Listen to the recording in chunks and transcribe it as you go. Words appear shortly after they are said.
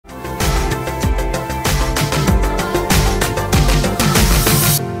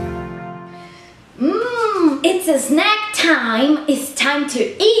a snack time. It's time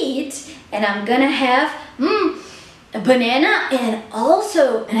to eat, and I'm gonna have a banana and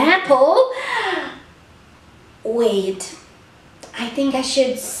also an apple. Wait, I think I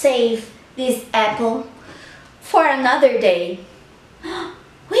should save this apple for another day.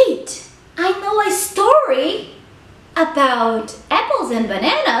 Wait, I know a story about apples and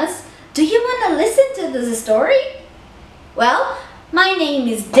bananas. Do you want to listen to this story? Well, my name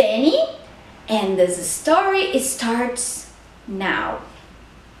is Danny, and this story starts now.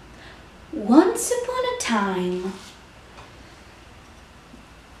 Once upon a time,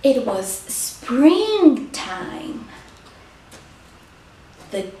 it was springtime.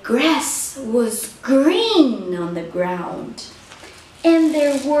 The grass was green on the ground, and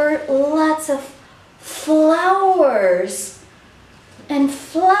there were lots of flowers and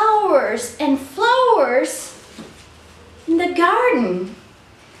flowers and flowers in the garden.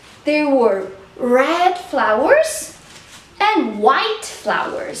 There were red flowers and white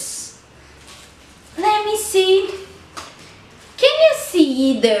flowers. Let me see. Can you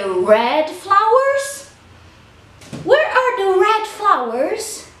see the red flowers? Where are the red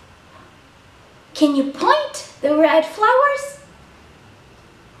flowers? Can you point the red flowers?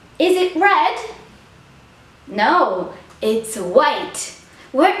 Is it red? No, it's white.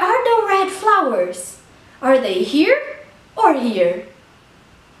 Where are the red flowers? Are they here or here?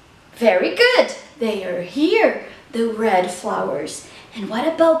 Very good. They are here, the red flowers. And what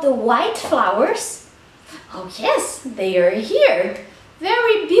about the white flowers? Oh yes, they are here.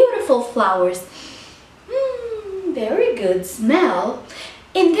 Very beautiful flowers. Very good smell.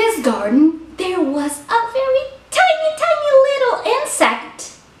 In this garden, there was a very tiny little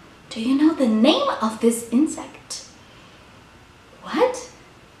insect. Do you know the name of this insect? What?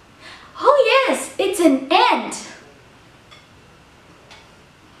 Oh yes, it's an ant.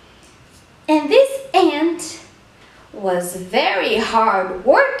 And this ant was very hard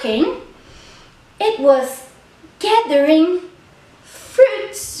working. It was gathering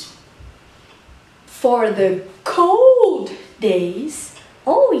fruits for the cold days.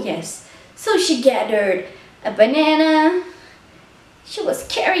 Oh yes, so she gathered a banana. She was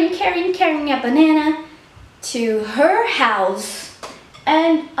carrying a banana to her house,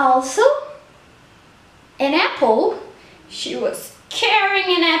 and also an apple. She was carrying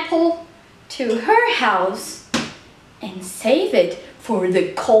an apple to her house and save it for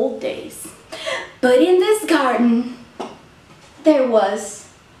the cold days. But in this garden, there was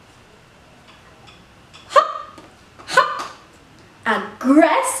a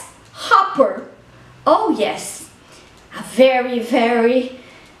grasshopper. Oh yes, a very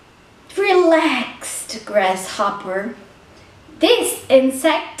relaxed grasshopper. This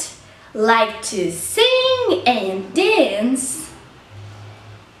insect liked to sing and dance.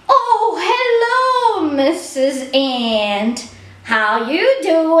 Oh, hello, Mrs. Ant. How you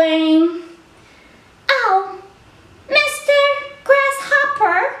doing? Oh, Mr.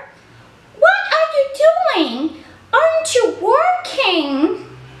 Grasshopper, what are you doing? Aren't you working?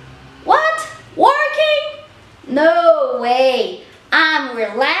 What? Working? No way. I'm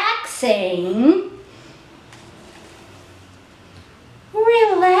relaxing.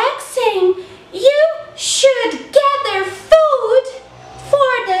 Relaxing? You should gather food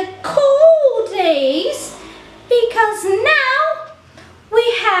for the cold days, because now we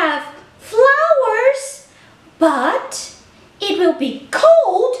have flowers, but it will be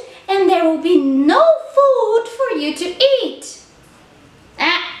cold and there will be no food for you to eat.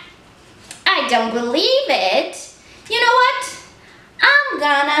 I don't believe it. You know what? I'm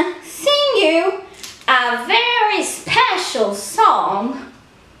gonna sing you a very special song.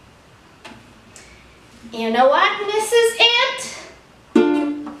 You know what, Mrs. Ant?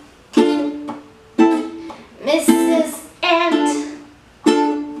 Mrs. Ant,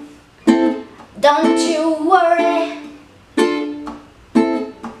 don't you worry.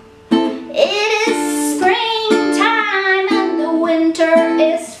 It is springtime and the winter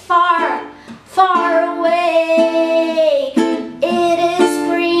is far away. It is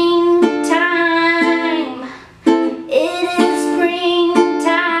springtime. It is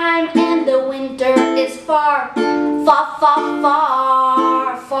springtime and the winter is far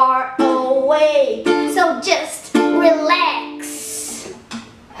away. So just relax.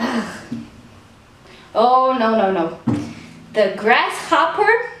 Oh, no. The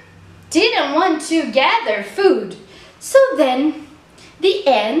grasshopper didn't want to gather food. So then the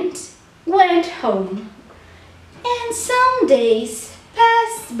ant went home. And some days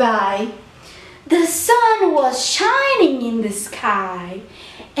passed by. The sun was shining in the sky,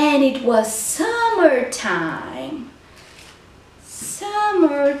 and it was summertime.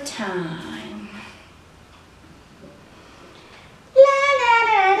 Summertime.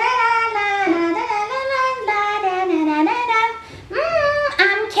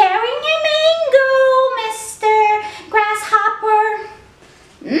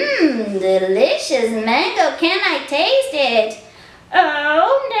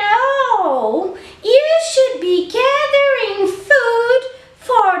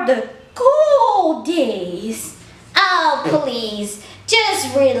 the cold days. Oh, please,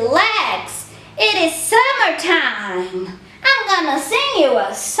 just relax. It is summertime. I'm gonna sing you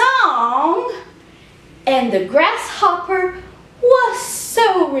a song. And the grasshopper was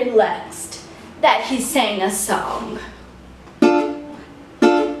so relaxed that he sang a song.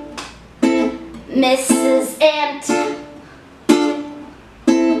 Mrs. Ant,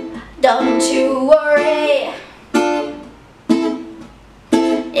 don't you worry.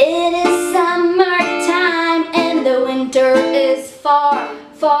 It is summertime and the winter is far,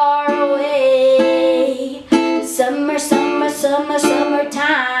 far away. Summer, summer, summer,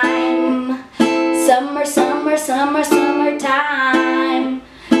 summertime. Summer, summer, summer, summertime.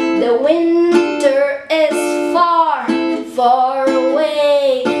 The winter is far, far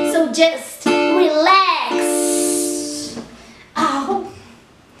away. So just relax. Oh,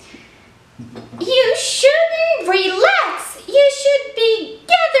 you shouldn't relax. You should be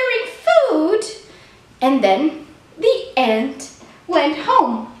gathering food. And then the ant went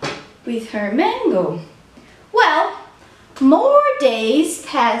home with her mango. Well, more days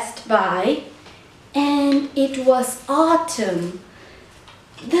passed by and it was autumn.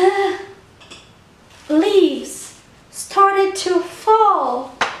 The leaves started to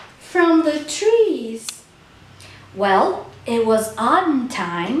fall from the trees. Well, it was autumn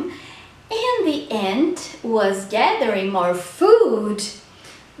time and the ant was gathering more food.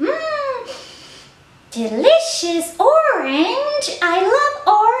 Delicious orange! I love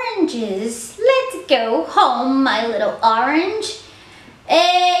oranges. Let's go home, my little orange.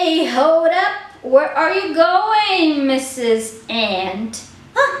 Hey, hold up. Where are you going, Mrs. Ant?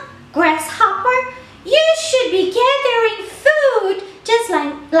 Grasshopper, you should be gathering food just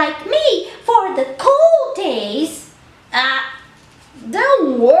like me for the cold days.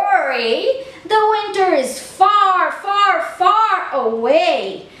 Don't worry. The winter is far, far, far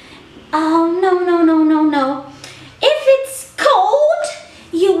away. Oh, no. If it's cold,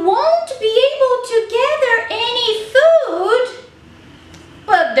 you won't be able to gather any food.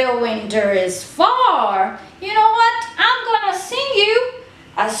 But the winter is far. You know what? I'm gonna sing you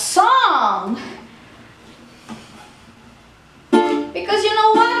a song. Because you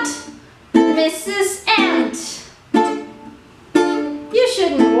know what, Mrs. Ant? You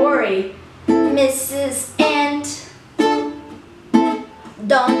shouldn't worry, Mrs. Ant.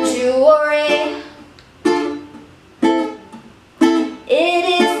 Don't you worry. It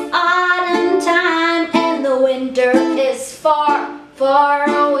is autumn time and the winter is far, far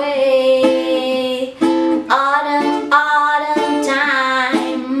away. Autumn, autumn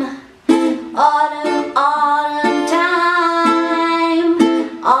time. Autumn, autumn time.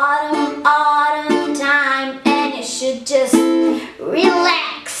 Autumn, autumn time. And you should just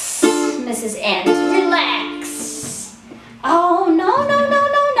relax, Mrs. Ant. Relax. Oh, no.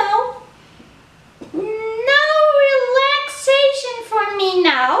 No relaxation for me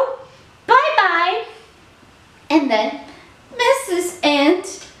now. Bye-bye. And then Mrs.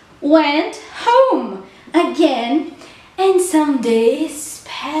 Ant went home again, and some days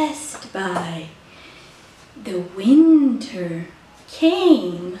passed by. The winter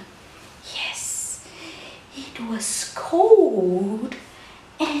came. Yes, it was cold,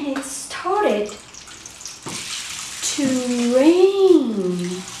 and it started to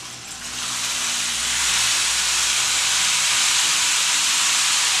rain.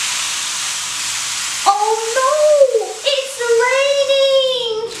 Oh no! It's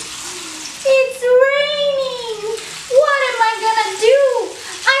raining! It's raining! What am I gonna do?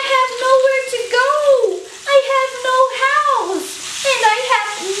 I have nowhere to go! I have no house! And I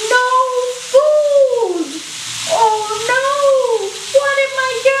have no food! Oh no! What am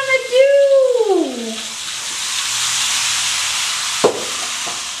I gonna do?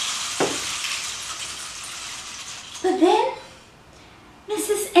 But then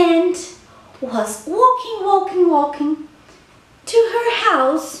Mrs. Ant was walking to her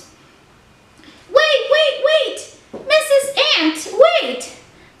house. Wait! Mrs. Ant, wait!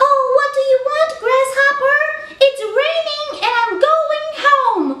 Oh, what do you want, Grasshopper? It's raining and I'm going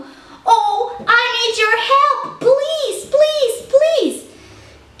home. Oh, I need your help. Please.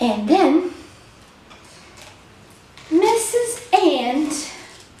 And then Mrs. Ant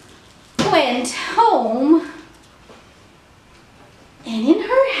went home, and in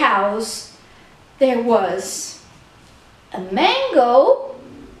her house there was a mango.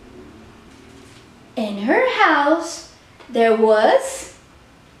 In her house there was,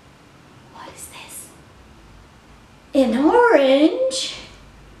 what is this? An orange.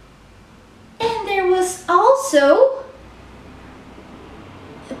 And there was also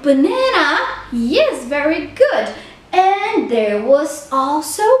a banana. Yes, very good. And there was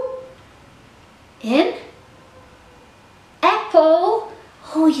also an apple.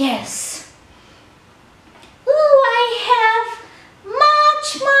 Oh yes. Ooh, I have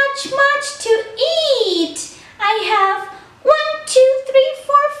much to eat. I have 1, 2, 3,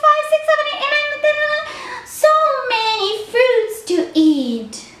 4, 5, 6, 7, 8, 9, 10, 11. So many fruits to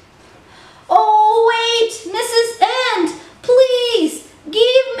eat. Oh wait, Mrs. Ant, please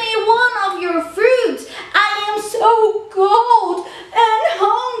give me one of your fruits. I am so cold and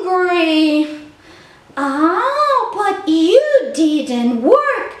hungry. Ah, but you didn't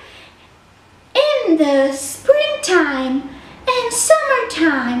work in the springtime and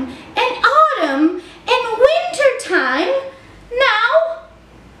summertime and autumn and winter time. Now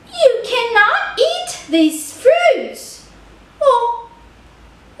you cannot eat these fruits. Oh.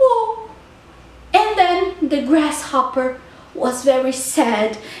 And then the grasshopper was very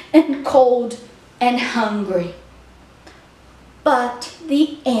sad and cold and hungry. But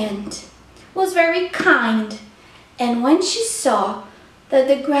the ant was very kind, and when she saw that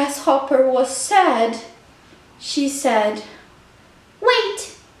the grasshopper was sad, she said,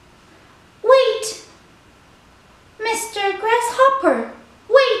 Wait, Mr. Grasshopper,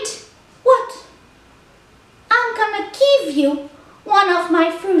 wait, what? I'm gonna give you one of my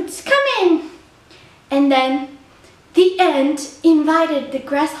fruits, come in. And then the ant invited the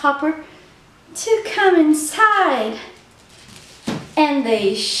grasshopper to come inside, and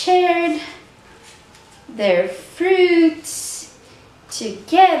they shared their fruits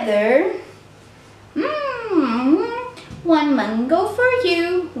together. One mango for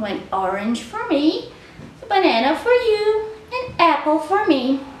you, one orange for me, a banana for you, an apple for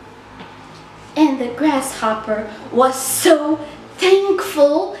me. And the grasshopper was so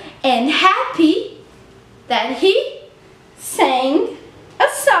thankful and happy that he sang a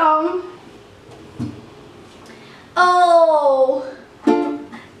song. Oh,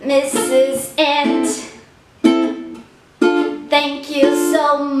 Mrs. Ant, thank you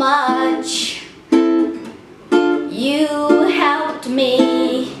so much. You helped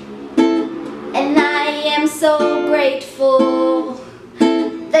me, and I am so grateful.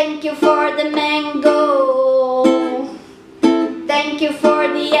 Thank you for the mango. Thank you for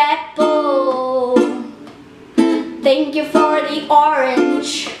the apple. Thank you for the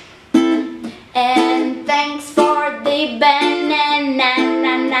orange. And thanks for the banana.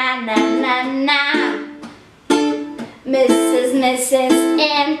 Mrs.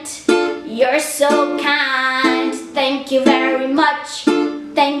 Ant, you're so kind. Thank you very much.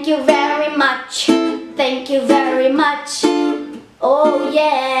 Thank you very much. Thank you very much. Oh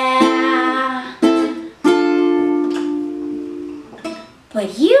yeah.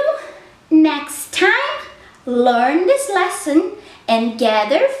 But you, next time, learn this lesson and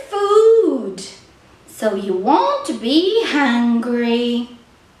gather food so you won't be hungry.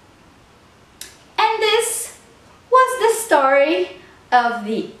 And this was the story of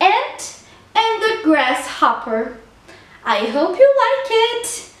the ant and the grasshopper. I hope you like it.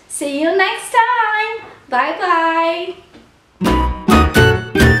 See you next time. Bye bye.